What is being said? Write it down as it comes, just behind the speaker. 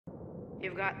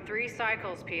You've got 3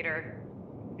 cycles, Peter.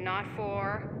 Not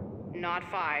 4, not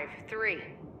 5, 3.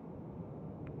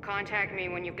 Contact me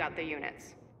when you've got the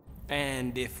units.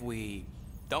 And if we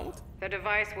don't? The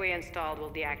device we installed will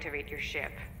deactivate your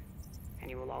ship, and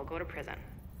you will all go to prison.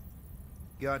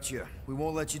 Gotcha. We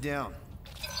won't let you down.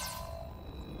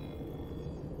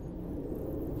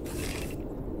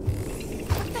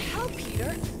 What the hell,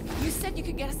 Peter? You said you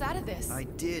could get us out of this. I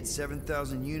did.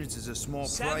 7,000 units is a small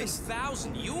price.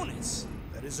 7,000 units?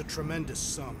 That is a tremendous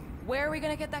sum. Where are we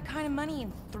gonna get that kind of money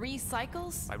in 3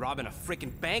 cycles? By robbing a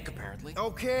freaking bank, apparently.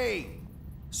 Okay.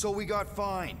 So we got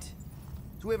fined.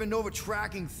 So we have a Nova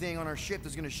tracking thing on our ship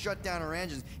that's gonna shut down our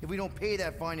engines if we don't pay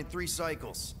that fine in 3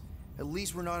 cycles. At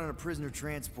least we're not on a prisoner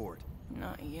transport.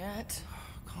 Not yet.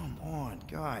 Come on,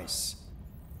 guys.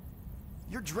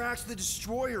 You're Drax the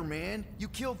Destroyer, man. You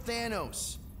killed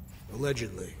Thanos.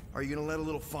 Allegedly. Are you gonna let a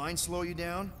little fine slow you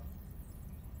down?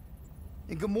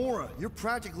 And Gamora, you're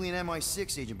practically an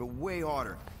MI6 agent, but way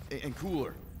hotter and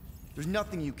cooler. There's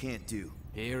nothing you can't do.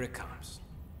 Here it comes.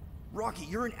 Rocky,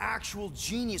 you're an actual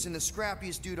genius and the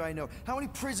scrappiest dude I know. How many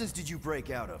prisons did you break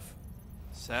out of?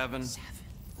 7.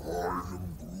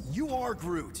 You are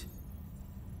Groot.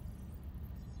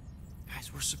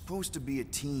 Guys, we're supposed to be a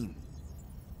team.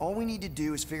 All we need to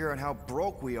do is figure out how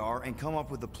broke we are and come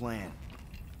up with a plan.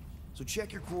 So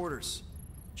check your quarters.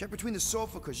 Check between the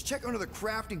sofa cushions. Check under the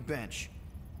crafting bench.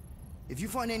 If you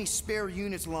find any spare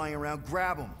units lying around,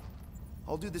 grab them.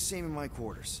 I'll do the same in my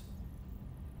quarters.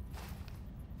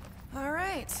 All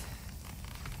right.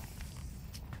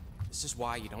 This is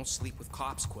why you don't sleep with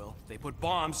cops, Quill. They put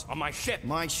bombs on my ship.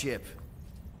 My ship.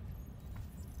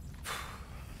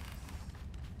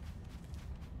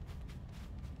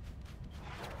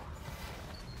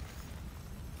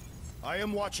 I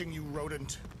am watching you,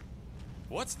 rodent.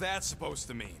 What's that supposed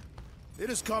to mean? It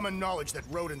is common knowledge that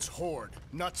rodents hoard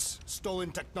nuts,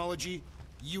 stolen technology,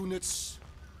 units.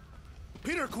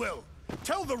 Peter Quill,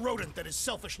 tell the rodent that his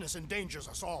selfishness endangers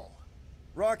us all.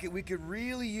 Rocket, we could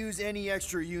really use any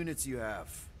extra units you have.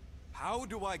 How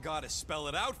do I gotta spell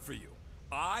it out for you?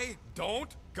 I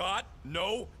don't got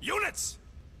no units!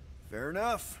 Fair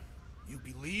enough. You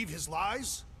believe his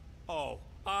lies? Oh,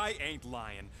 I ain't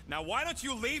lying. Now why don't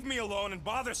you leave me alone and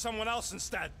bother someone else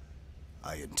instead?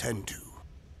 I intend to.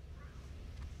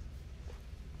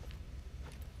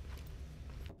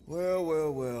 Well,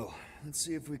 well, well. Let's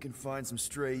see if we can find some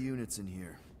stray units in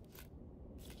here.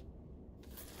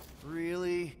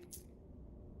 Really?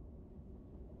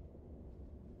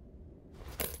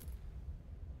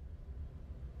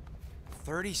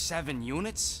 $37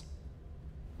 units?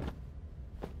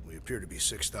 We appear to be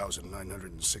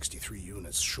 6,963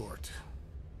 units short.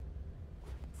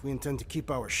 If we intend to keep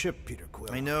our ship, Peter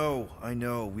Quill... I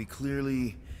know. We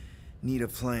clearly need a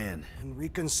plan. And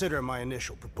reconsider my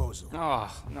initial proposal.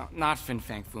 Oh, no, not Fin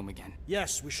Fang Foom again.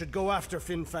 Yes, we should go after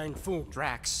Fin Fang Foom.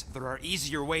 Drax, there are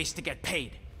easier ways to get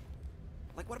paid.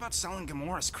 Like, what about selling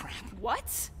Gamora's crap?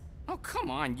 What? Oh, come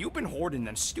on. You've been hoarding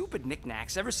them stupid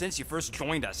knickknacks ever since you first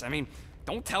joined us. I mean,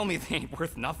 don't tell me they ain't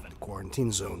worth nothing.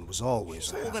 Quarantine zone was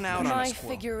always holding out on My us,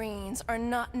 Quill. figurines are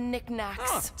not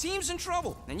knickknacks. Team's in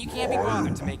trouble. Then you can't be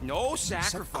bothered to make no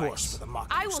sacrifice. Course for the Mocking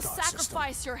I will Star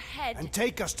sacrifice system. your head. And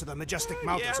take us to the majestic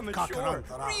mountains of Kakarot.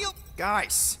 Real.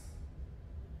 Guys!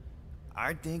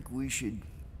 I think we should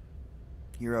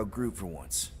hear out Groot for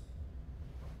once.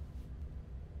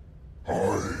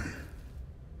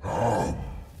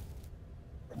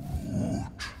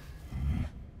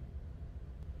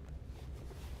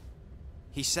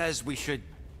 He says we should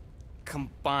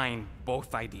combine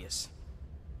both ideas.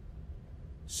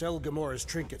 Sell Gamora's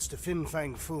trinkets to Fin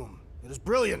Fang Foom. It is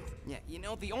brilliant. Yeah, you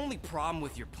know, the only problem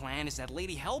with your plan is that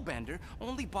Lady Hellbender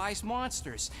only buys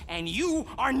monsters, and you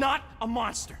are not a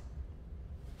monster.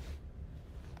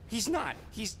 He's not.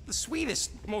 He's the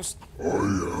sweetest, most... I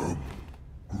am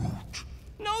Groot.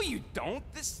 No, you don't.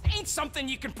 This ain't something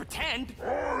you can pretend.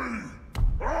 I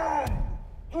am...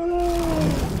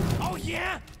 Oh,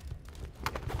 yeah?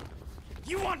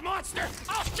 You want monster?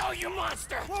 I'll show you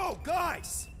monster! Whoa,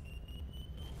 guys!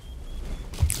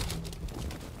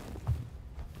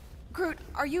 Groot,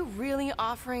 are you really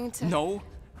offering to...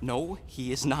 No,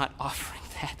 he is not offering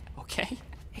that, okay?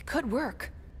 It could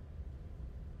work.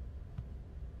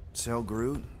 Sell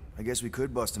Groot? I guess we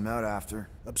could bust him out after.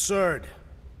 Absurd.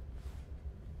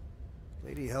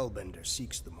 Lady Hellbender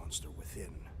seeks the monster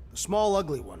within. The small,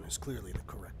 ugly one is clearly the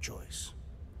correct choice.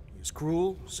 He is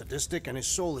cruel, sadistic, and his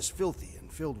soul is filthy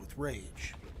and filled with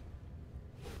rage.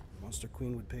 The Monster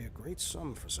Queen would pay a great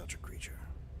sum for such a creature.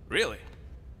 Really?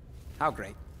 How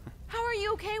great? How are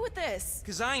you okay with this?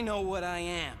 Because I know what I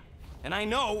am. And I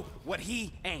know what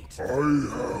he ain't. I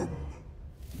am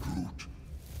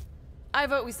I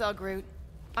vote we sell Groot.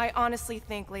 I honestly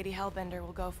think Lady Hellbender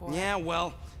will go for it. Yeah,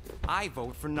 well, I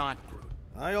vote for not Groot.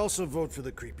 I also vote for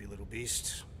the creepy little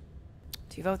beast.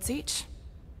 2 votes each.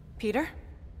 Peter?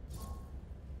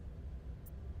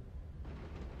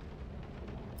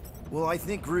 Well, I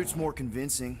think Groot's more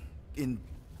convincing, in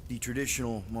the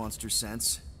traditional monster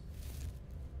sense.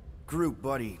 Groot,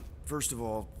 buddy, first of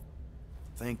all,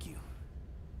 thank you.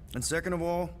 And second of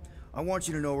all, I want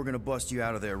you to know we're gonna bust you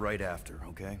out of there right after,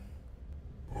 okay?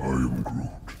 I am Groot.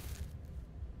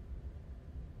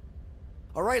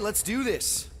 All right, let's do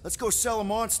this. Let's go sell a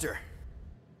monster.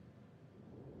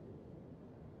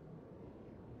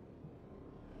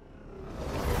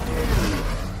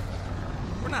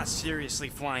 We're not seriously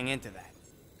flying into that.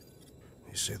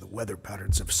 They say the weather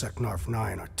patterns of Seknarf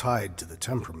Nine are tied to the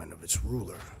temperament of its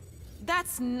ruler.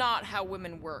 That's not how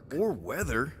women work. Or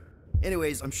weather.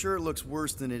 Anyways, I'm sure it looks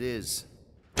worse than it is.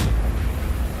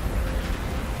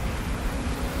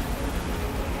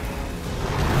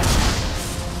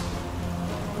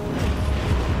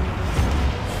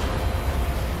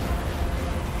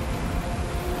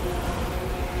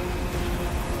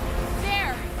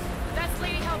 There! That's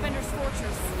Lady Hellbender's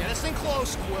fortress. Get us in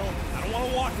close, Quill. I don't want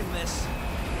to walk in this.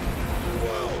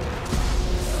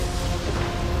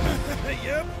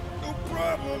 Yep, no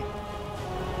problem.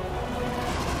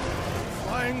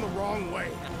 Flying the wrong way.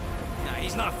 Nah,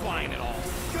 he's not flying at all.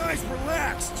 Guys,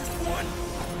 relax. Just one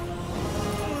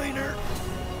minor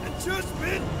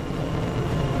adjustment.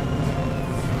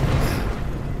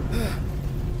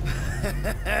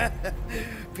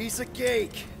 Piece of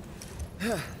cake.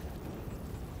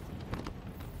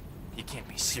 You can't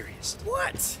be serious.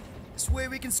 What? This way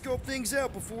we can scope things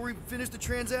out before we finish the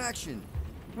transaction.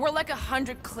 We're like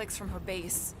 100 clicks from her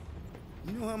base.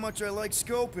 You know how much I like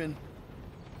scoping.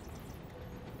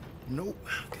 Nope.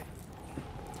 Okay.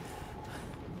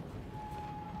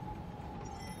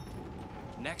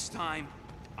 Next time,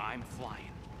 I'm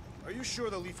flying. Are you sure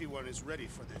the leafy one is ready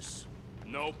for this?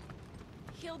 Nope.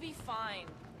 He'll be fine.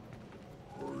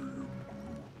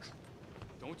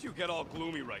 Don't you get all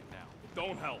gloomy right now.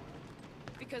 Don't help.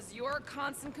 Because your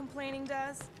constant complaining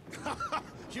does?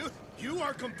 You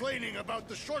are complaining about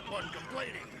the short one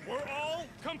complaining. We're all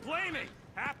complaining.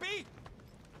 Happy?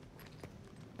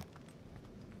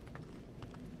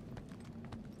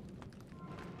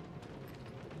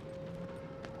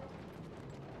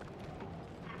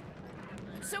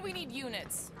 So we need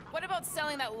units. What about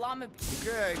selling that llama?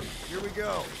 Okay, here we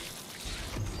go.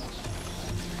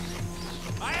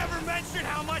 I ever mentioned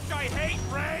how much I hate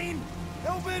rain?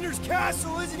 Hellbender's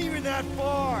castle isn't even that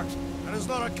far. That is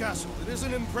not a castle. It is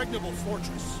an impregnable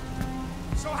fortress.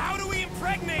 So how do we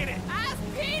impregnate it? Ask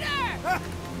Peter!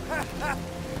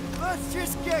 Let's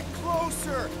just get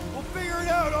closer. We'll figure it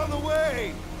out on the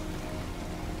way.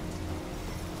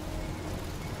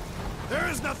 There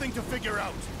is nothing to figure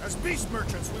out. As beast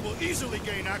merchants, we will easily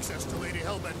gain access to Lady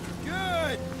Hellbender.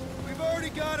 Good. We've already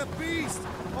got a beast.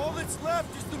 All that's left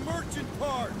is the merchant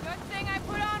part. Good thing I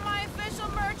put on my official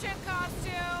merchant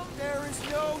costume. There is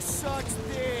no such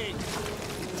thing.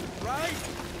 Right?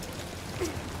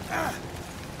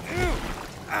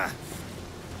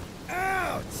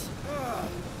 Ouch!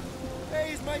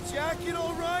 Hey, is my jacket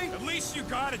all right? At least you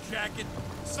got a jacket.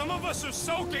 Some of us are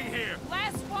soaking here.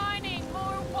 Less whining,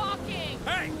 more walking.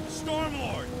 Hey,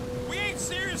 Stormlord. We ain't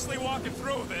seriously walking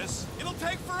through this. It'll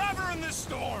take forever in this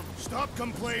storm. Stop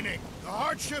complaining. The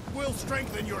hardship will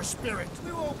strengthen your spirit.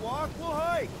 We won't walk, we'll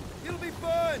hike. It'll be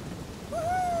fun.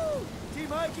 Woohoo! Team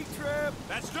hiking trip.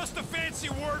 That's just a fancy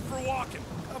word for walking.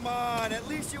 Come on, at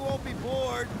least you won't be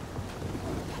bored.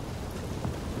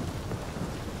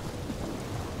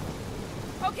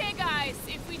 Okay, guys,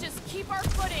 if we just keep our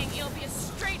footing, it'll be a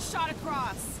straight shot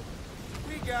across.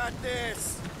 We got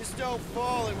this. Just don't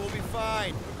fall and we'll be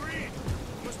fine. Agreed.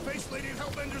 We must face Lady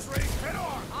Hellbender's rage head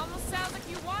on. Almost sounds like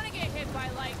you want to get hit by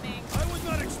lightning. I would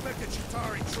not expect a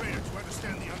Chitauri trader to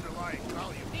understand the underlying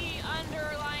value. The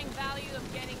underlying value of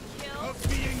getting killed? Of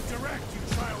being direct, you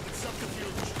child of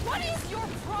subterfuge. What is your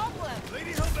problem?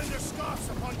 Lady Hellbender scoffs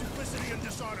upon duplicity and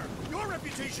dishonor. Your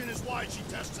reputation is why she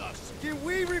tests us. Can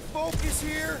we refocus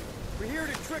here? We're here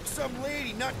to trick some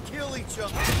lady, not kill each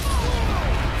other.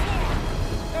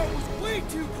 That was way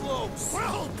too close.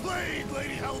 Well played,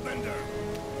 Lady Hellbender.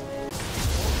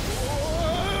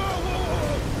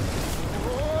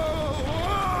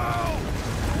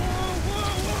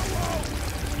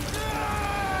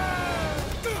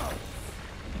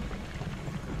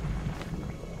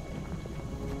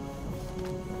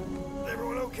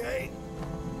 Everyone okay?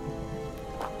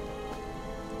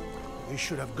 We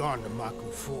should have gone to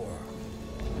Maku 4.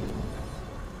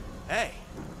 Hey,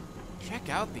 check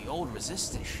out the old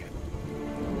resistance ship.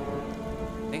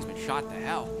 Thing's been shot to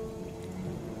hell.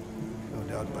 No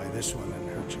doubt by this one and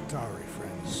her Chitauri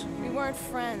friends. We weren't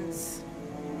friends.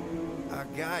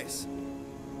 Guys.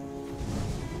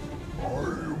 I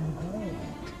am Groot.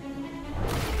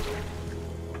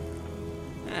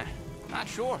 Not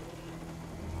sure.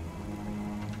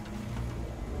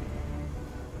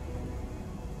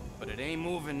 But it ain't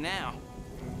moving now.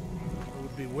 I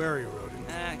would be wary, rodent.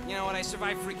 You know what? I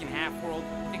survived freaking Half-World.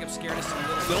 I think I'm scared of some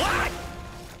little...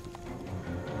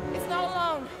 It's not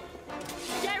alone.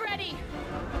 Get ready!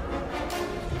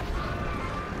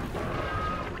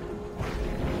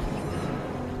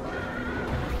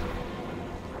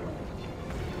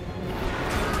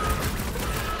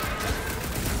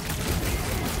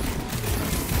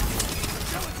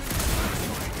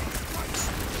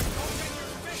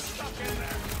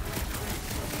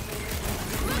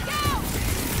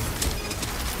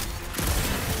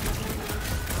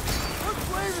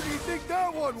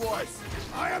 Was.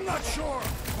 I am not sure,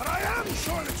 but I am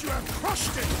sure that you have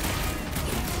crushed it!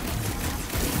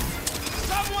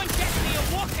 Someone get me a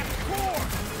look at the core!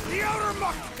 The outer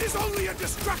muck is only a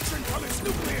distraction from its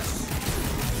nucleus!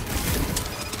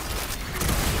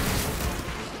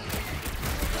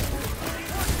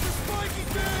 What's the spiky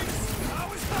things?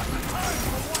 Now is not the time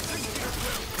for watching here,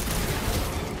 Will!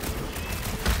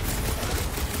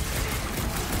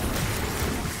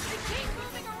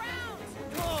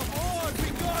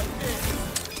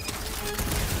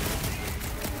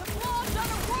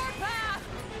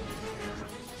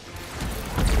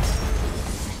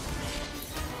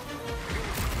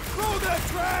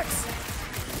 Tracks!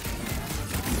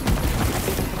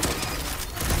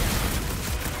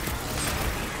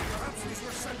 Perhaps these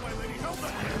were sent by Lady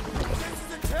Hellbender. This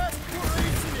is a test for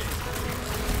acing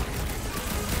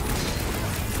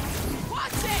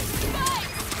Watch it!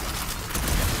 Spike!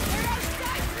 They're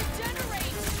outside to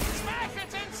regenerate! Smash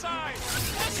its inside!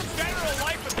 That's some general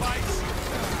life advice!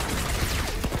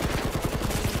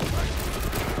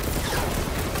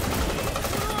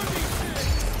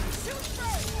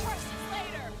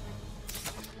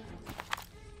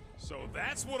 So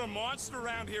that's what a monster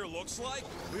around here looks like?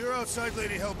 We are outside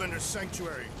Lady Hellbender's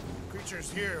sanctuary. Creatures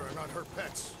here are not her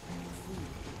pets.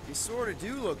 You sort of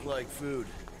do look like food.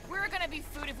 We're gonna be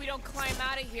food if we don't climb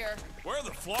out of here. Where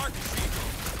the flark is she?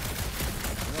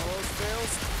 And all those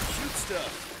fails, shoot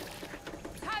stuff.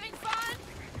 Having fun?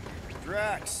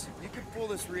 Drax, you can pull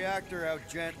this reactor out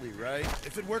gently, right?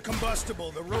 If it were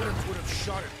combustible, the rodents would have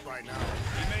shot it by now.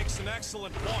 He makes an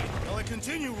excellent point. Will I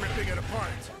continue ripping it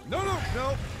apart? No.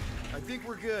 I think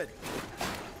we're good.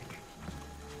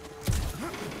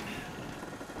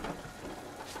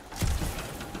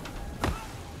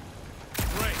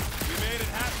 Great, we made it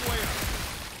halfway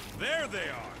up. There they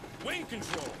are, wing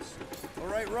controls. All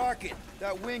right, Rocket,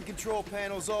 that wind control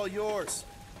panel's all yours.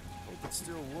 Hope it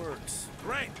still works.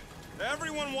 Great.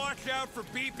 Everyone watch out for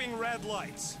beeping red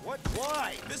lights. What?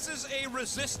 Why? This is a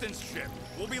resistance ship.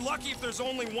 We'll be lucky if there's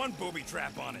only one booby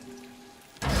trap on it.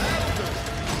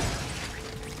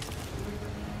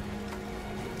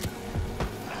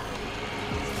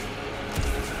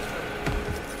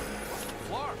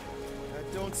 Flark.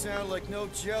 That don't sound like no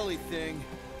jelly thing.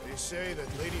 They say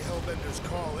that Lady Hellbender's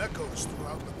call echoes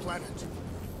throughout the planet.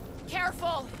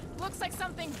 Careful! Looks like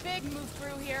something big moved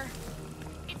through here.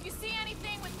 If you see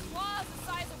anything with claws the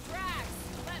size of Drax,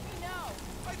 let me know.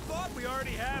 I thought we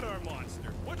already had our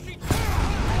monster. What's she...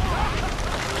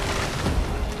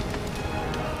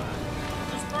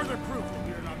 Just further proof that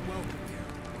we are not welcome here.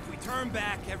 If we turn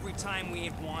back every time we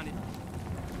ain't wanted.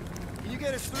 Can you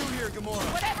get us through here, Gamora?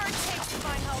 Whatever it takes to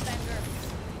find Hellbender.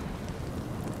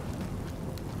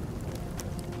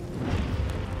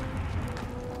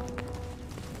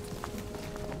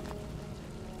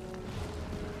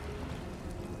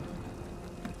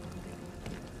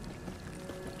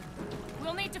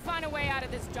 We'll need to find a way out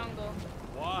of this jungle.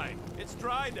 Why? It's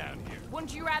dry down here.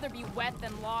 Wouldn't you rather be wet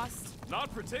than lost?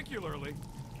 Not particularly.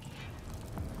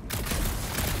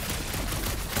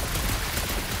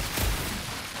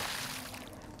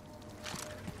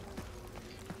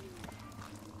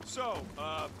 So,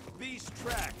 these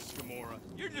tracks, Gamora,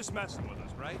 you're just messing with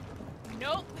us, right?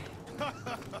 Nope.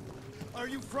 Are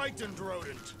you frightened,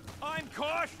 rodent? I'm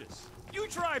cautious. You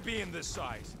try being this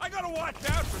size. I gotta watch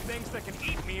out for things that can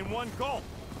eat me in one gulp.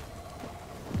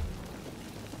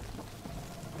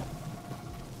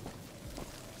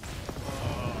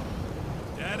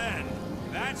 Dead end.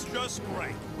 That's just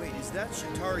great. Wait, is that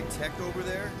Chitauri tech over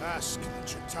there? Ask the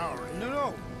Chitauri.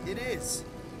 No, it is.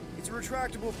 It's a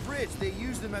retractable bridge. They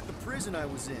used them at the prison I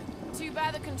was in. Too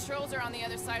bad the controls are on the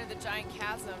other side of the giant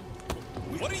chasm.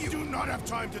 What are you... do not have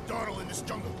time to dawdle in this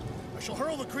jungle. I shall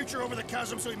hurl the creature over the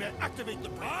chasm so he may activate the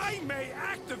bridge. I may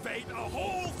activate a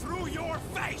hole through your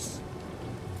face!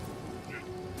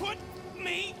 Put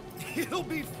me... He'll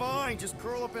be fine. Just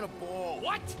curl up in a ball.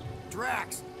 What?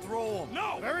 Drax, throw him.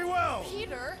 No! Very well.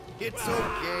 Peter? It's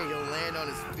okay. He'll land on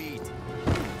his feet.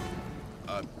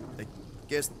 I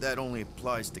guess that only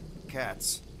applies to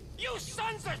cats. You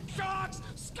sons of sharks!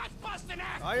 Scut-busting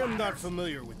ass! I am not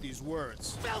familiar with these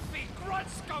words. Filthy grunt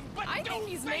scum, but I think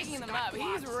he's making them up.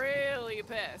 He's really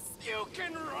pissed. You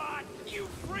can rot, you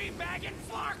free-bagging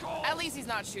flarkhole! At least he's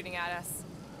not shooting at us.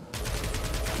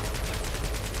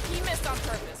 He missed on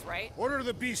purpose, right? Order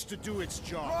the beast to do its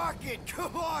job. Rocket,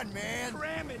 come on, man.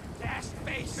 Cram it, ass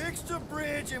face! Fix the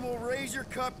bridge and we'll raise your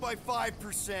cut by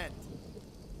 5%.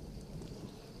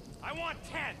 I want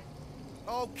 10!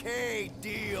 Okay,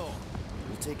 deal.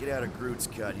 We'll take it out of Groot's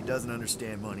cut. He doesn't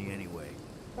understand money anyway.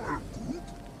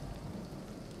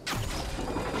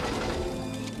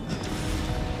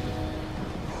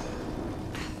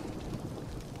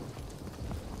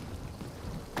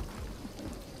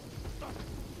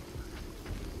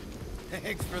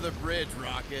 Thanks for the bridge,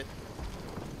 Rocket.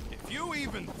 If you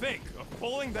even think of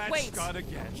pulling that Wait, scud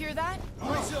again... hear that?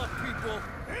 What's up, people?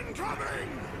 Incoming!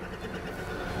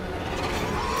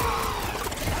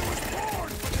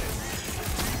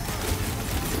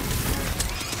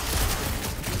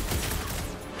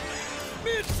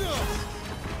 Mitchell!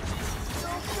 So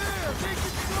fair! Make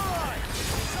it try!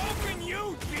 So can you,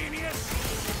 genius!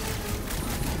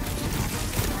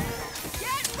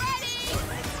 Get ready!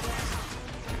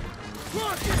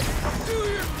 Rocket! Do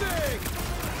your thing!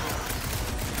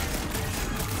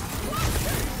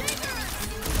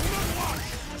 Unwatch!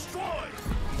 Destroy!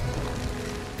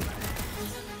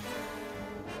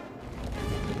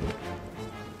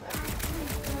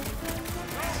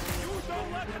 No, you don't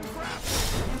let them grab me!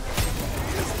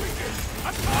 This weekend!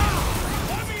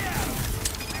 Let me at him!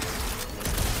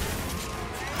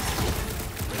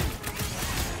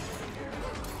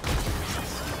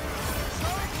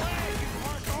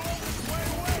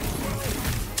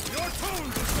 Your tone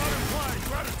does not imply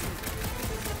gratitude.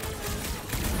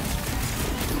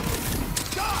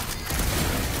 Stop!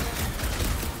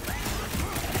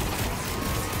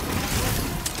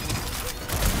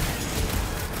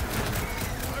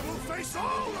 I will face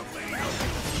all of these!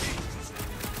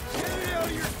 Get it out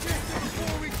of your system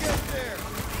before we get there!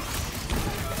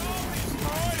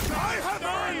 I have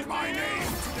earned my name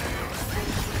today!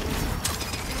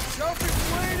 Sharpest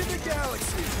blade in the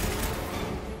galaxy!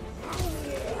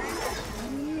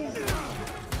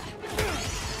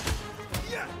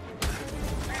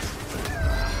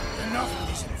 Enough of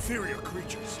these inferior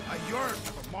creatures. I yearn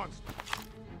for a monster.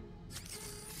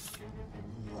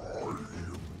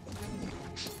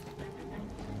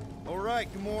 All right,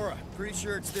 Gamora. Pretty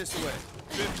sure it's this way.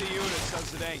 50 units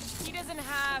says it ain't. He doesn't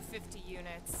have 50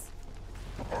 units.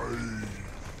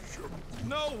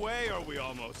 No way are we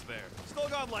almost there. Still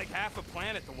got like half a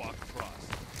planet to walk across.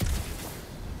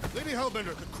 Lady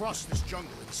Hellbender could cross this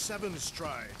jungle in 7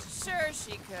 strides. Sure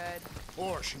she could.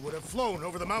 Or she would have flown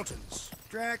over the mountains.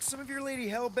 Drax, some of your Lady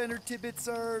Hellbender tidbits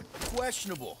are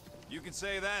questionable. You can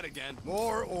say that again.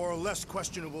 More or less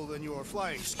questionable than your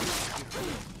flying skills.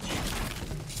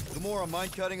 Gamora,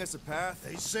 mind cutting us a path?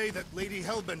 They say that Lady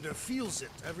Hellbender feels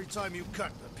it every time you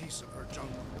cut a piece of her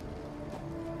jungle.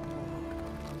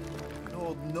 An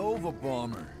old Nova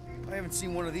bomber. I haven't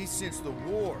seen one of these since the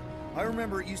war. I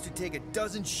remember it used to take a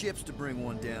dozen ships to bring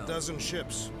one down. A dozen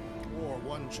ships, or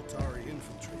 1 Chitauri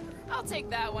infiltrator. I'll take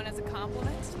that one as a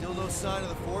compliment. Still no sign of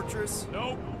the fortress?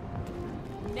 Nope.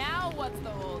 Now what's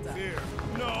the holdup? Fear.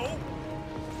 No.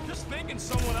 Just thinking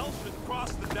someone else should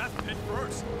cross the death pit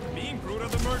first. Me and Groot are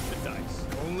the merchandise.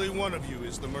 Only one of you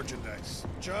is the merchandise.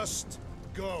 Just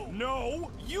go.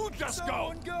 No, you just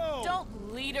Someone go!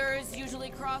 Don't leaders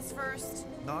usually cross first?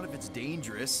 Not if it's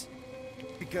dangerous.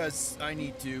 Because I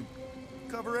need to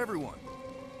cover everyone.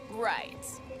 Right.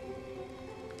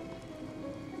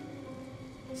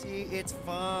 See, it's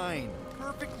fine.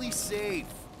 Perfectly safe.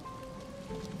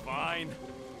 Fine.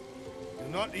 Do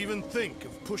not even think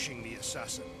of pushing the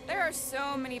assassin. There are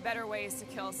so many better ways to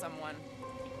kill someone.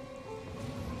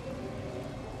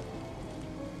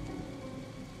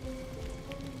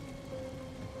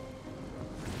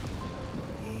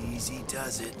 Easy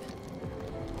does it.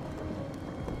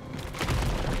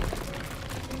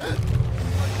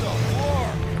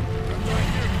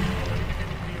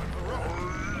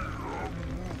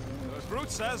 Groot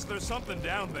says there's something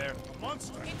down there.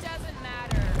 Monster. It doesn't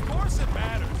matter. Of course it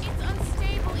matters. It's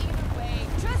unstable either way.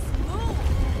 Just move.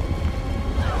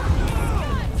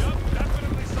 Yup,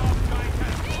 definitely saw the giant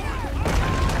cat.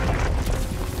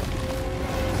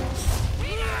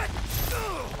 Peter!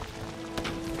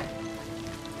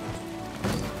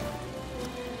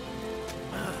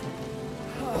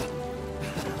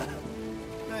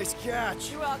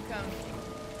 catch. You're welcome.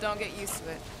 Don't get used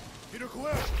to it. Peter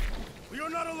Quill, we are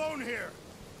not alone here.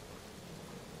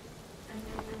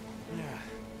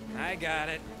 I got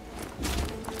it.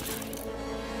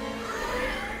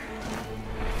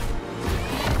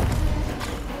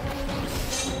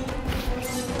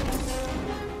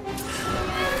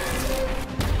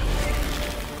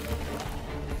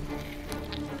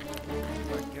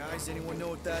 Alright, guys, anyone know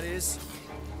what that is?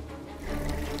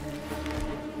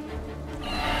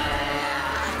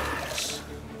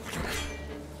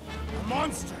 A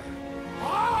monster.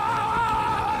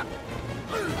 Ah!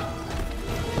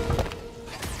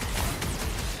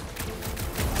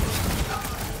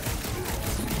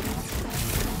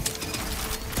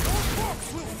 Those books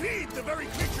will feed the very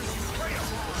creatures you prey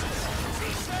upon. Is he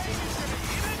saying he's gonna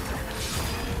eat it?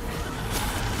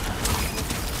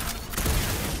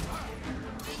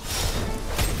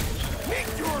 Meet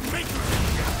your maker!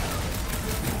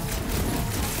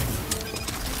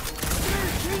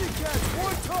 Kitty cat's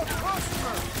one tough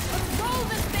customer! Let's roll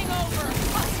this thing over!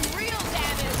 Cause some real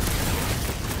damage!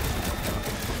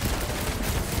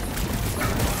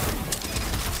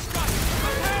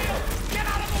 Get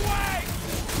out of the way!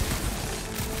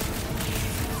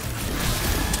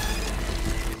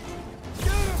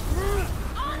 Get him, Groot!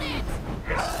 On it!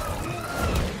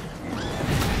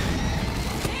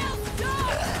 Tails, go!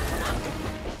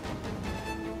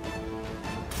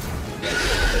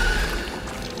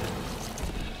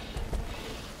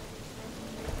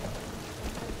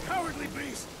 Cowardly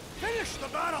beast! Finish the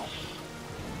battle!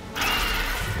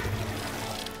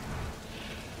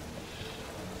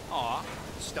 Aw,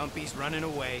 Stumpy's running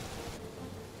away.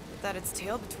 That its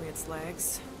tail between its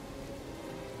legs.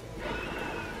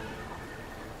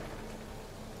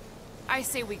 I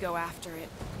say we go after it.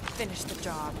 Finish the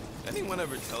job. Anyone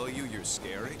ever tell you you're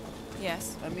scary?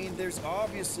 Yes. I mean, there's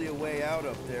obviously a way out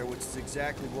up there, which is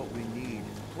exactly what we need.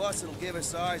 Plus, it'll give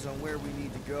us eyes on where we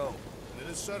need to go. It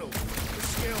is settled. Let's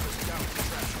scale this down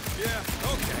contraption. Yeah,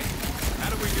 okay. How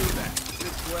do we do that?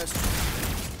 Good question.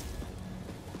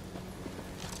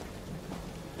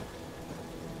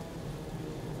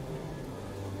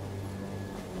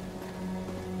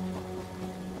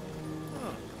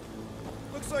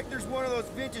 Looks like there's one of those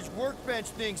vintage workbench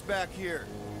things back here.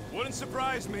 Wouldn't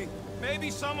surprise me. Maybe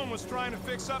someone was trying to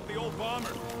fix up the old bomber.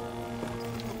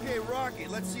 Okay, Rocky,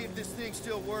 let's see if this thing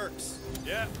still works.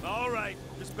 Yeah, all right.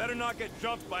 Just better not get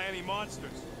jumped by any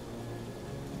monsters.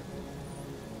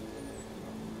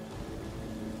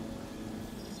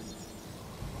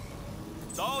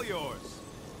 It's all yours.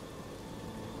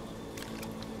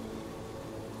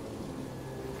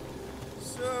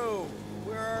 So,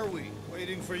 where are we?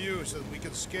 Waiting for you so that we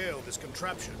can scale this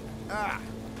contraption. Ah,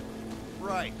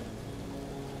 right.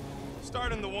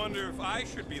 Starting to wonder if I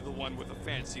should be the one with a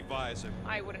fancy visor.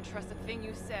 I wouldn't trust a thing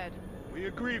you said. We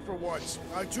agree for once.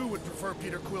 I too would prefer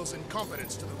Peter Quill's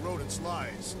incompetence to the rodent's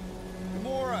lies.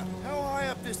 Gamora, how high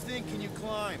up this thing can you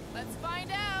climb? Let's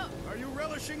find out! Are you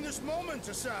relishing this moment,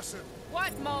 assassin?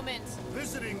 What moment?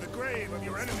 Visiting the grave of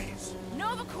your enemies.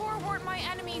 Nova Corps weren't my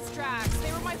enemies, Drax.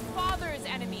 They were my father's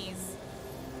enemies.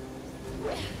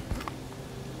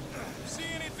 See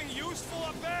anything useful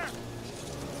up there?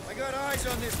 I got eyes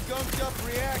on this gunked up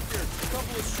reactor. A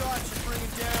couple of shots should bring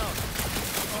it down.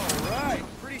 All right.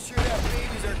 Pretty sure that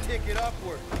baby's our ticket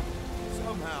upward.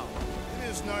 Somehow. It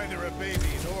is neither a baby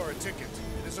nor a ticket.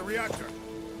 It is a reactor.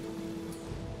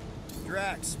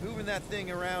 Drax, moving that thing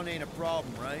around ain't a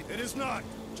problem, right? It is not.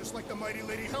 Just like the mighty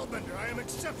Lady Hellbender, I am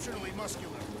exceptionally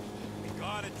muscular. We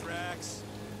got it, Drax.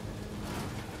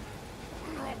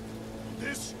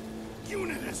 This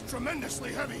unit is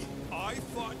tremendously heavy. I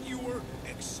thought you were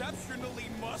exceptionally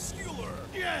muscular.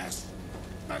 Yes!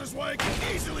 That is why I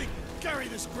can easily carry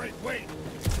this great weight.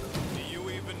 Do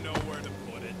you even know where to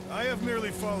put it? I have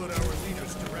merely followed our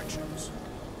leader's directions.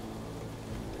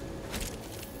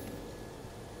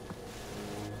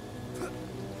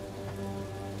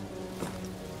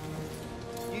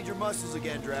 Need your muscles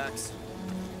again, Drax.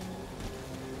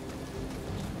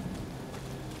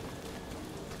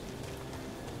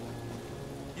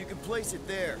 You can place it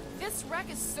there. This wreck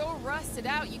is so rusted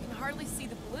out you can hardly see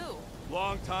the blue.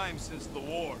 Long time since the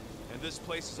war, and this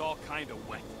place is all kind of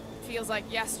wet. Feels like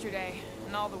yesterday,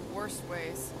 in all the worst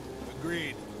ways.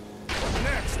 Agreed.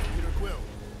 Next, Peter Quill.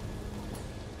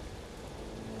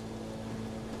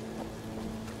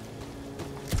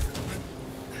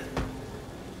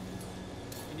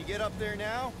 Can you get up there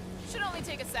now? Should only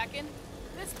take a second.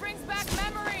 This brings back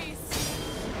memories!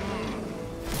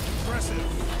 Impressive.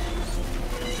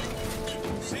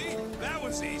 See? That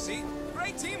was easy.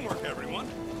 Great teamwork, everyone.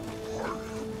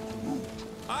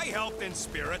 I helped in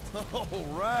spirit. All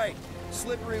right.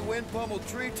 Slippery wind-pummeled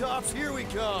treetops, here we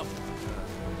come.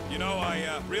 You know,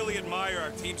 I really admire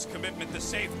our team's commitment to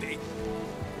safety.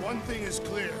 One thing is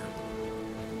clear.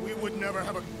 We would never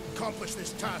have accomplished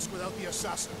this task without the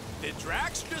assassin. Did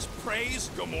Drax just praise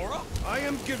Gamora? I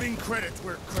am giving credit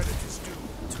where credit is due.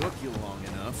 Took you long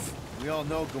enough. We all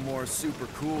know Gamora's super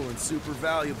cool and super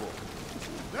valuable.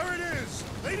 There it is!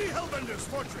 Lady Hellbender's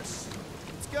fortress!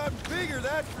 It's gotten bigger,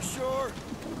 that's for sure.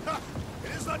 Ha!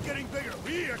 It is not getting bigger.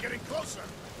 We are getting closer.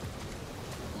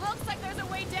 Looks like there's a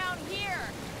way down here.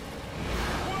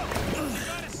 Whoa! You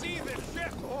gotta see this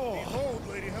ship! Behold,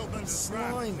 Lady Hellbender's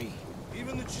wrath. Slimy.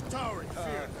 Even the Chitauri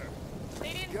feared her.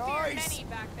 They didn't Guys! fear many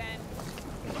back then.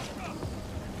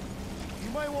 You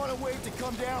might want to wait to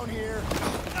come down here.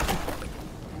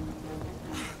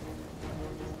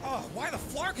 Oh, why the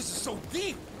Flarkus is so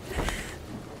deep?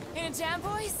 In a jam,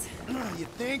 boys? You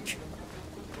think?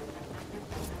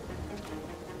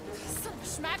 Son of a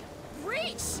schmack.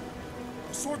 Reach!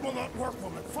 The sword will not work,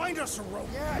 woman. Find us a rope.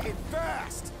 Yeah, and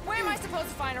fast. Where am I supposed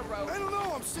to find a rope? I don't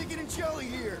know, I'm sinking in jelly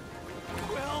here.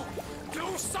 Well,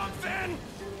 do something!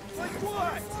 Like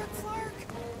what? Flark.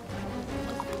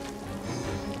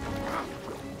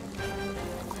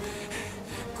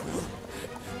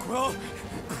 Quill?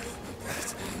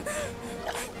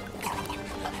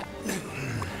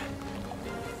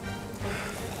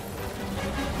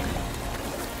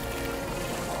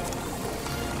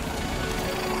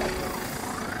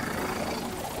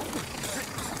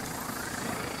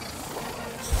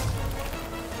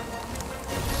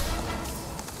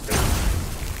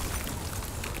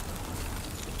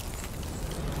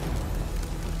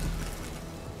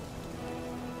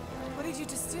 What did you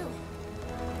just do?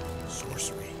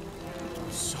 Sorcery.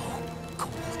 So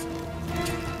cold.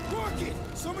 Rocket!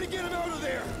 Somebody get him out of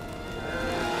there!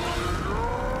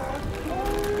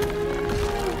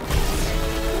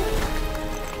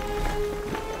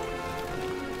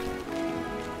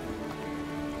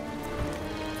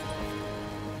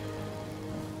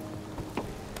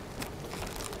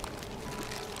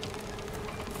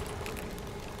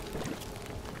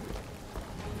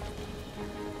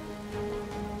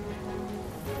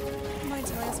 Mind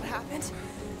telling us what happened?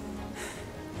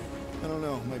 I don't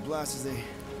know, my blasters, they...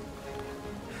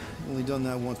 only done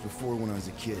that once before when I was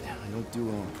a kid. I don't do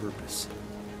it on purpose.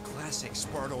 Classic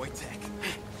Spartoid tech.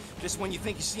 Just when you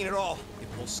think you've seen it all, you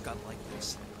pull scud like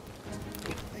this.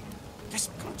 Hey, just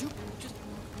come on, dude. Just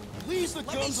Leave the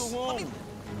let guns me, alone!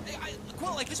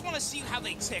 Quill, I just want to see how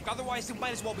they tick. Otherwise, it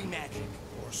might as well be magic.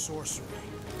 Or sorcery.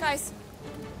 Guys,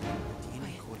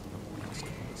 DNA code of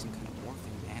some kind of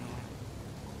morphine animal.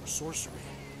 Or sorcery.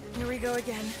 here we go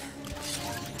again.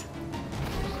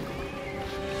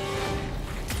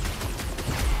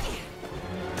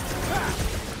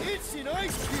 It's an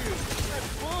ice cube! That's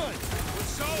fun! We're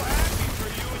so happy for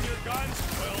you and your guns,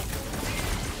 Quill.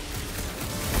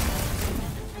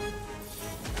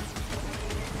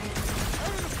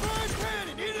 Out of the frying pan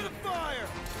and into the fire!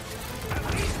 At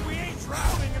least we ain't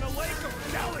drowning in a lake of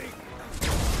jelly!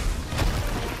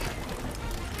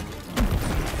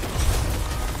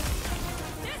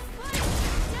 This place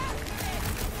is desperate!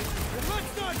 Then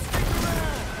let's not stick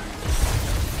around!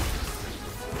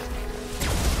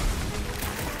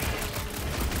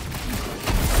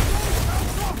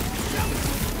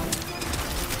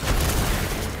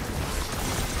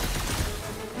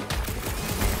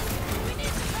 We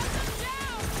need to shut them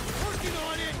down! Working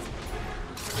on it!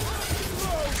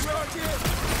 Whoa, Rocket!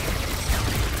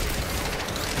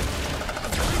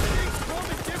 Everything's come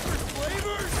in different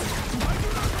flavors? I do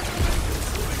not recommend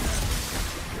consuming them!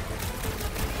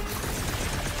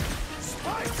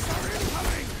 Spikes are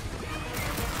incoming!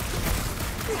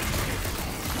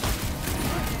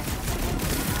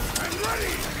 I'm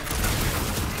ready!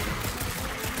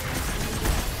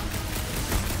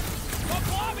 The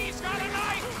Blobby's got a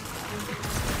knife!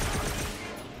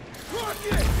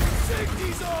 Rocket!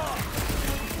 Safety's off!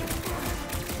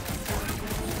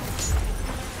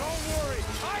 Don't worry,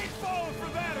 I ain't falling for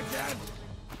that again!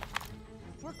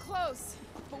 We're close,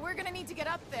 but we're gonna need to get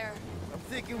up there. I'm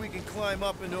thinking we can climb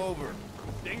up and over.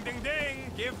 Ding, ding,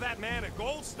 ding! Give that man a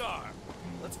gold star!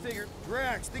 Let's figure...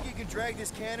 Drax, think you can drag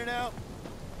this cannon out?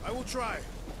 I will try.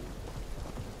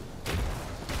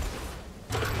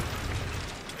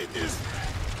 It is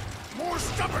more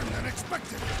stubborn than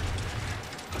expected.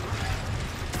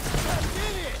 I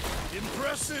did it!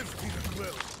 Impressive, Peter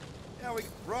Quill. Now we...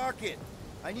 Rocket,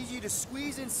 I need you to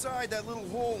squeeze inside that little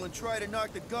hole and try to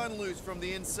knock the gun loose from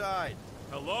the inside.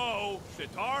 Hello?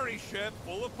 Chitauri ship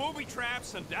full of booby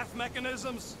traps and death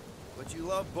mechanisms? But you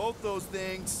love both those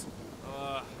things.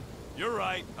 You're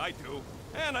right, I do.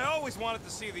 And I always wanted to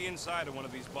see the inside of one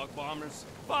of these bug bombers.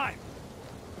 Fine.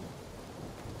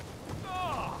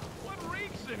 Oh, what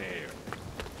reeks in here?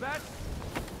 That's...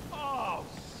 Oh,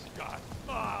 Scott.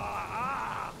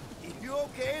 You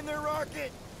okay in there,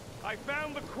 Rocket? I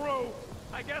found the crew.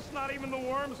 I guess not even the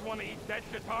worms want to eat that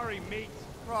Shatari meat.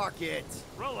 Rocket.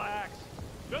 Relax.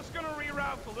 Just gonna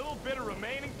reroute the little bit of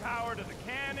remaining power to the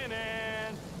cannon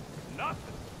and...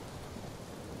 nothing.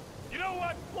 You know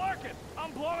what? Clark it!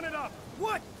 I'm blowing it up!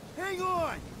 What? Hang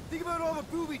on! Think about all the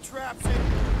booby traps and...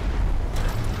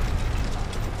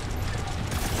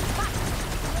 Look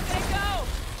at it go!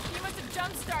 He must have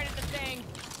jump-started the thing.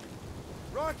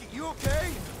 Rocket, you okay?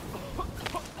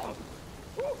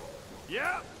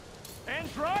 Yeah,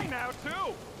 and dry now,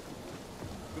 too!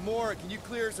 Gamora, can you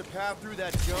clear us a path through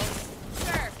that junk?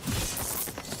 Sure.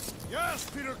 Yes,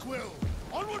 Peter Quill!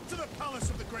 Onward to the palace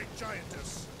of the great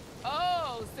giantess!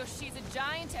 Oh, so she's a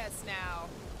giantess now.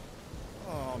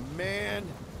 Oh, man.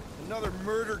 Another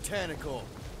murder tentacle.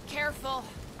 Careful.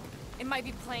 It might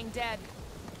be playing dead.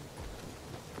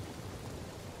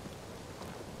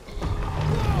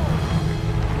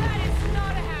 That is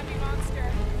not a happy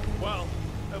monster. Well,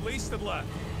 at least it left.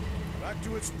 Back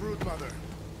to its brood mother.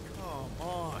 Come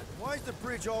on. Why is the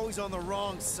bridge always on the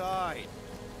wrong side?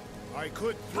 I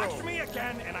could throw. Touch me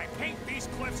again, and I paint these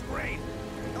cliffs green!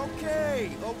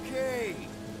 Okay, okay.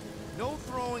 No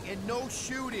throwing and no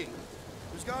shooting.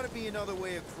 There's got to be another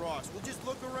way across. We'll just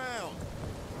look around.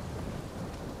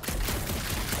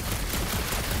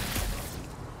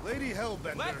 Lady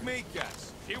Hellbender. Let me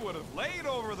guess. She would have laid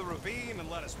over the ravine and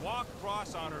let us walk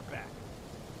across on her back.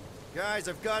 Guys,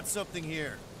 I've got something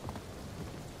here.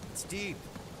 It's deep.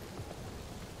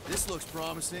 This looks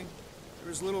promising.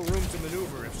 There is little room to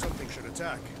maneuver if something should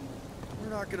attack. We're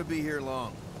not gonna be here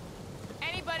long.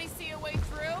 Anybody see a way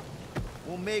through?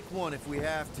 We'll make one if we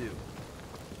have to.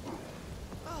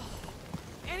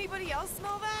 Anybody else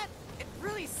smell that? It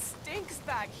really stinks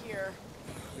back here.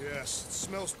 Yes, it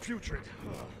smells putrid.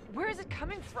 Where is it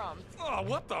coming from? Oh,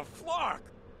 what the flark?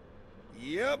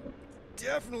 Yep.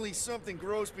 Definitely something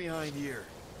gross behind here.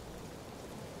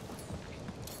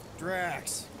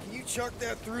 Drax, can you chuck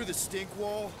that through the stink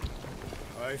wall?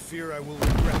 I fear I will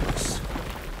regret this.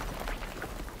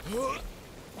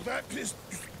 That is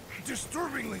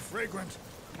disturbingly fragrant.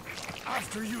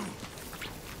 After you.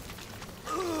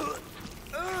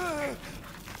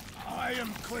 I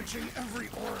am clenching every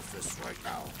orifice right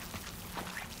now.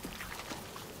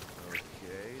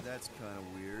 Okay, that's kind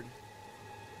of weird.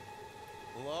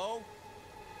 Hello?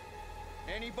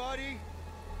 Anybody?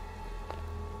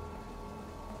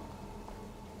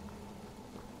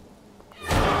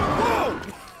 Whoa!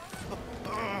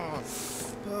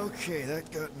 Okay,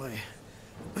 that got my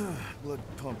blood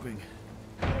pumping.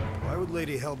 Why would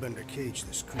Lady Hellbender cage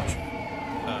this creature?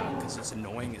 Because it's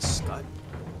annoying as scud.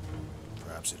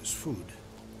 Perhaps it is food.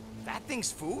 That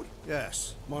thing's food?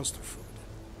 Yes, monster food.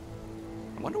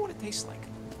 I wonder what it tastes like.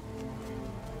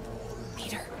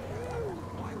 Peter,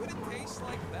 Why would it taste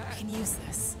like I that? can use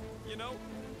this. You know,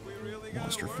 we really gotta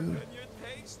Monster work food. on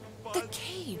your taste The buds.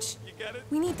 cage. You get it?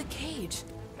 We need the cage.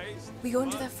 Taste We go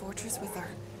into buds. that fortress with our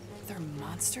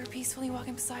monster peacefully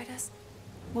walking beside us.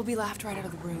 We'll be laughed right out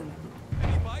of the room.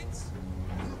 Any bites?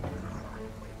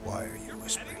 Why are you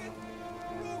whispering? Petting it?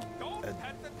 Ooh, don't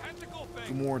pet the tentacle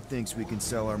thing. Gamora thinks we can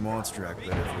sell our monster act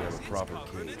better if we have a proper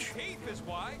cage.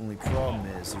 Only problem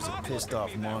is there's a pissed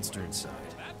off monster inside.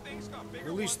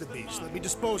 Release the beast. Let me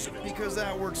dispose of it. Because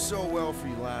that worked so well for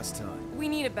you last time. We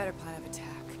need a better plan of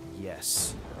attack.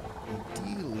 Yes.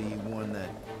 Ideally, one that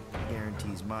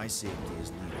guarantees my safety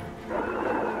as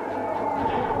leader.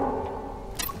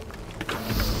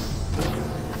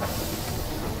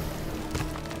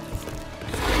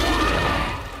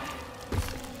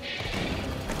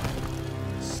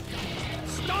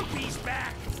 Stumpy's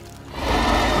back!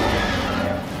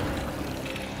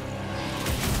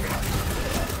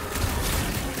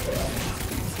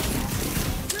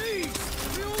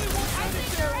 Jeez! We only want I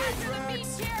think to you're carry after the Drax!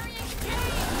 beast carrying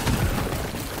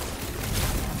cage.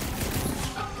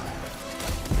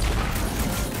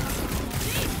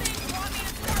 These things will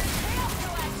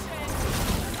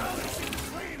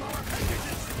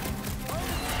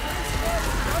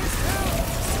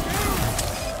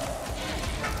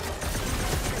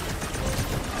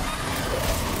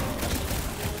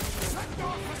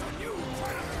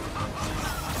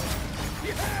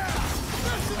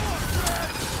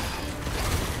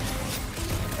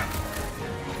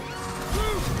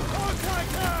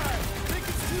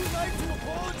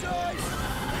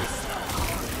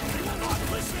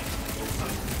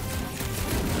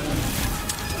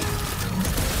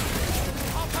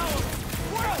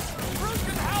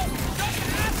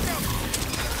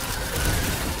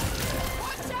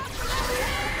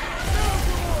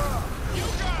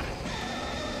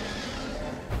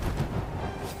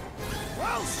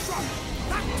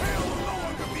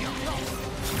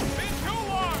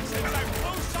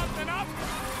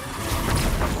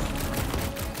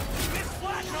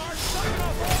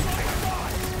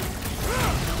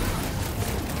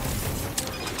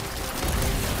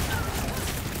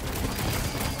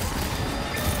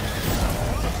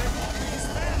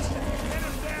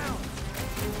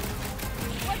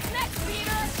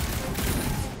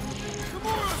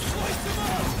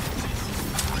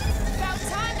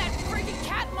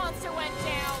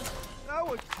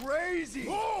going crazy!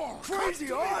 More! Crazy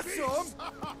Cut to me, awesome! beast.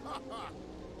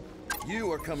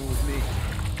 You are coming with me.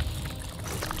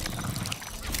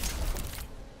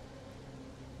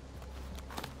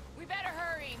 We better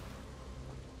hurry.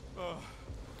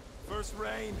 First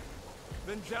rain,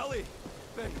 then jelly,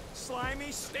 then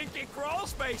slimy, stinky crawl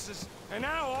spaces, and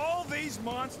now all these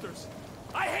monsters.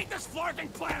 I hate this flarking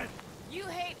planet! You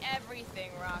hate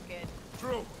everything, Rocket.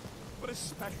 True, but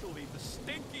especially the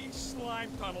stinky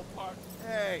slime tunnel part.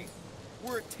 Hey,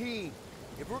 we're a team.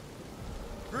 If we're...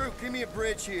 Groot, give me a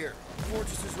bridge here. The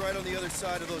fortress is right on the other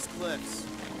side of those cliffs.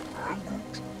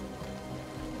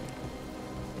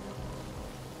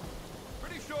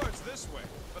 Pretty sure it's this way,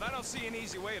 but I don't see an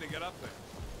easy way to get up there.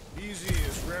 Easy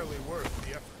is rarely worth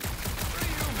the effort. For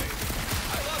you, maybe.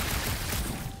 I love it.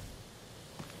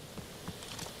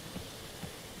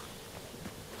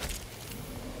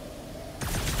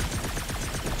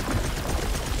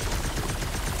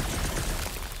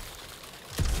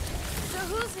 So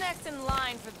who's next in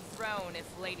line for the throne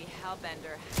if Lady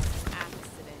Hellbender has an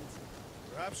accident?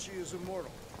 Perhaps she is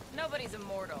immortal. Nobody's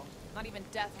immortal. Not even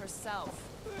death herself.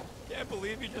 Can't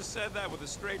believe you just said that with a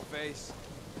straight face.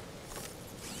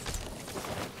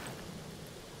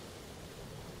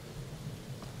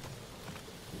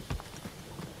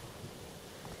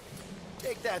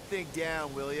 Take that thing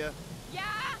down, will ya?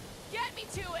 Yeah? Get me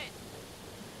to it!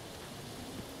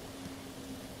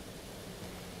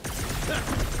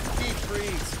 Deep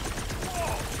freeze.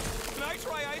 Whoa! Can I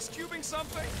try ice cubing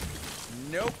something?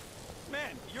 Nope.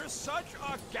 Man, you're such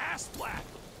a gas blat.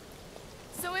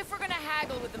 So if we're gonna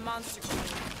haggle with the Monster Queen,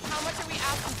 how much are we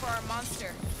asking for our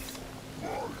monster?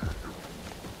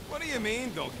 What do you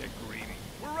mean, don't get greedy?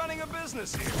 We're running a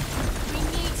business here. We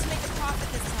need to make a profit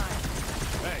this time.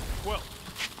 Hey, Quill,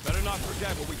 better not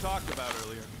forget what we talked about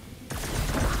earlier.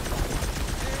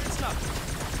 It's nothing.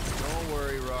 Don't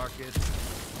worry, Rocket.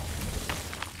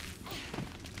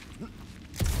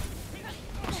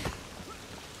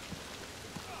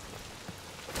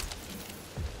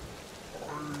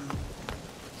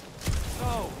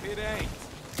 No, it ain't.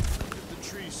 What did the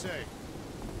tree say?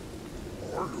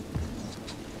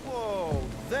 Whoa,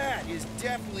 that is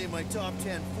definitely in my top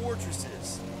 10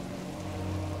 fortresses.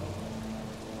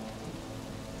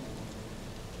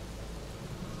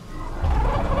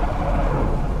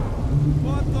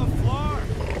 What the flar?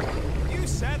 You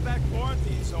said that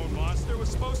quarantine zone monster was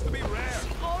supposed to be rare.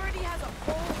 She already has a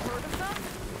whole herd of them?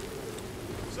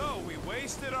 So we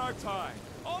wasted our time.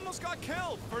 Almost got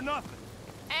killed for nothing.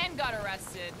 And got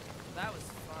arrested. That was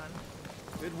fun.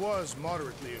 It was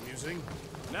moderately amusing.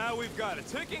 Now we've got a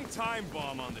ticking time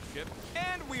bomb on the ship,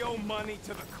 and we owe money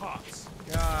to the cops.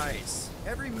 Guys,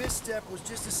 every misstep was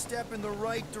just a step in the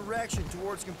right direction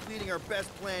towards completing our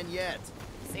best plan yet.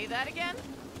 Say that again?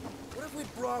 What if we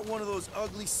brought one of those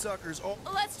ugly suckers all...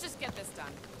 Let's just get this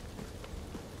done.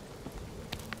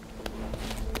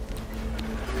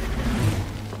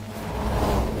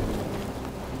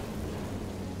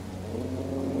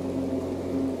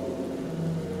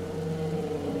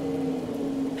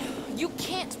 You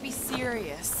can't be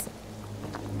serious.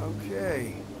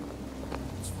 Okay.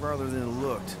 It's farther than it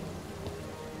looked.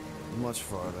 Much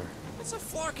farther. It's a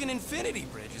flarkin' infinity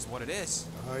bridge is what it is.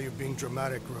 You're being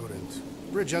dramatic, Rodent.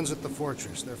 Bridge ends at the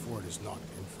fortress, therefore it is not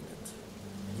infinite.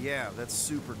 Yeah, that's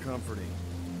super comforting.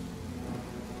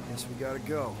 Guess we gotta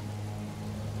go.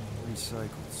 3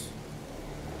 cycles.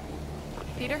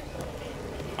 Peter?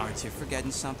 Aren't you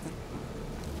forgetting something?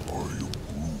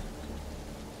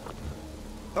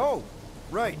 Oh,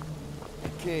 right.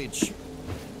 Cage.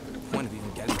 The point of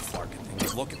even getting the flarkin' thing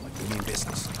is looking like we mean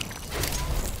business.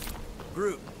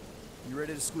 Groot, you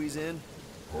ready to squeeze in?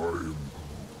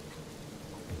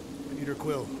 Peter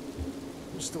Quill,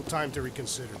 there's still time to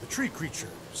reconsider. The tree creature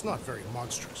is not very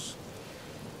monstrous.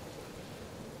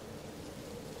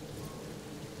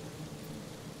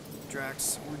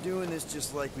 Drax, we're doing this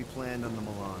just like we planned on the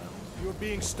Milano. You're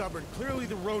being stubborn. Clearly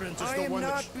the rodent is I the am one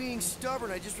not that... being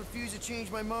stubborn, I just refuse to change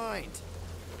my mind.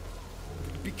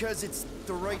 Because it's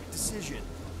the right decision.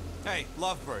 Hey,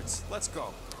 lovebirds, let's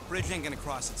go. Bridge ain't gonna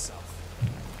cross itself.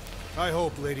 I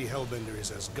hope Lady Hellbender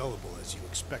is as gullible as you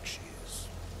expect she is.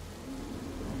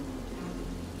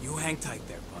 You hang tight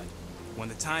there, bud. When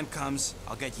the time comes,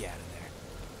 I'll get you out of there.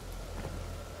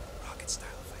 Rocket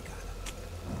style if I got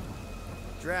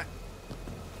it. Drax.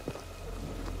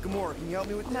 Gamora, can you help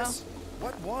me with No. this?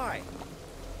 What? Why?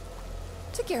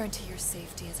 To guarantee your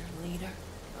safety as our leader.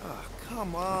 Oh,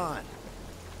 come on.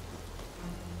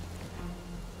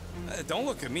 Don't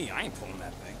look at me, I ain't pulling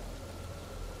that thing.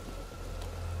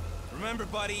 Remember,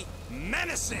 buddy,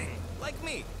 menacing! Like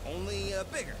me, only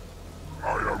bigger.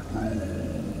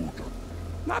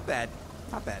 Not bad.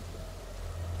 Not bad.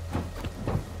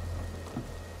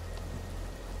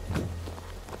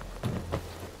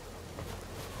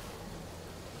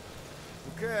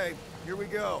 Okay, here we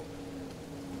go.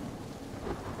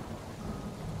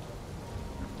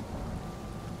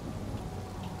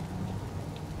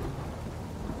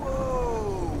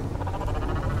 Whoa!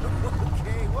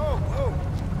 Okay, whoa!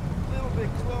 A little bit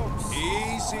close.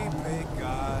 Easy, big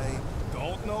guy.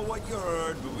 Don't know what you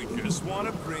heard, but we just want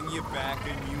to bring you back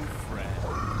a new friend.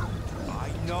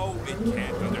 I know it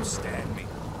can't understand me,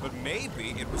 but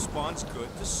maybe it responds good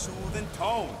to soothing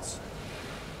tones.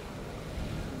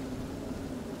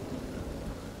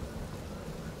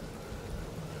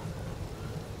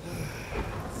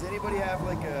 Does anybody have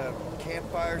like a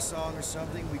campfire song or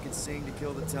something we could sing to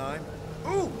kill the time?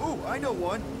 Ooh, I know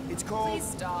one. It's called...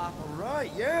 Please stop. All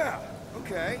right, yeah.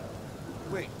 Okay.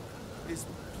 Wait, is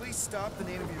Please Stop the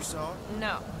name of your song?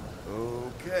 No.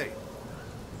 Okay.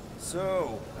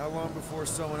 So, how long before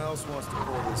someone else wants to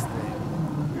pull this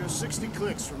thing? We are 60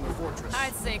 clicks from the fortress.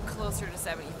 I'd say closer to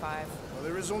 75. Well,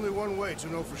 there is only one way to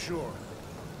know for sure.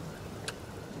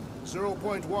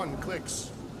 0.1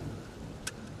 clicks.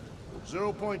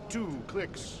 0.2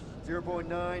 clicks.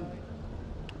 0.9,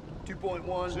 2.1,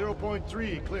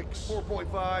 0.3 clicks.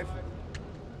 4.5.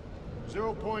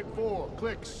 0.4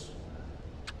 clicks.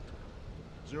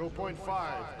 0.5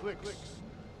 clicks.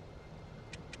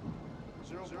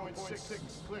 0.6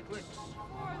 clicks. For the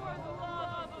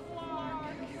love of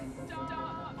Lord,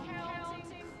 stop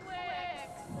counting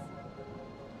clicks.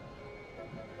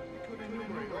 We could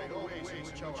enumerate all the ways in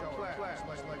which our class,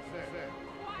 like